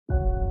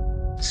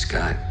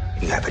Scott,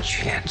 you have a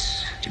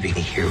chance to be a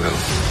hero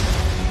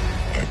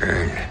and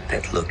earn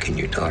that look in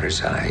your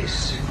daughter's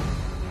eyes.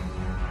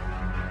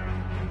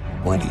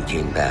 When he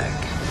came back,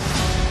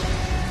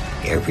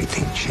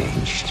 everything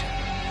changed.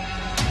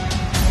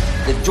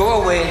 The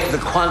doorway to the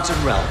quantum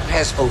realm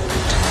has opened.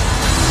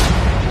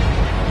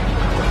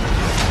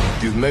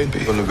 You've made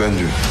me an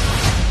Avenger.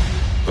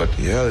 But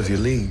the hell is your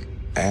league,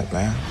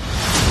 Ant-Man?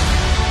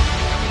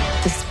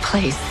 This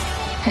place,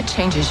 it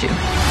changes you.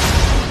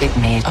 It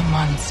made a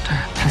monster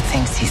who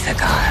thinks he's a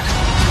god.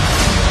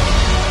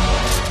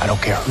 I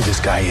don't care who this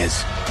guy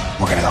is.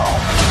 We're gonna go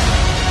home.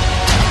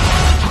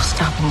 We'll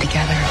stop him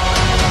together.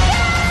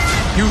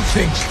 You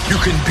think you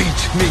can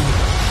beat me?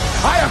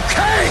 I am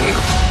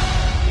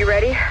Kang! You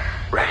ready?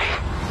 Ready.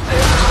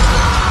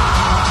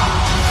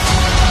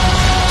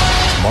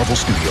 Marvel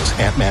Studios'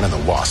 Ant-Man and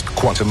the Wasp,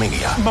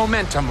 Quantumania.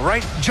 Momentum,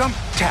 right? Jump,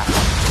 tap.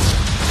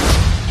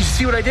 You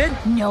see what I did?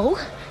 No,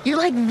 you're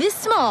like this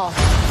small.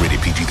 Rated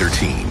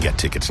PG-13. Get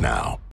tickets now.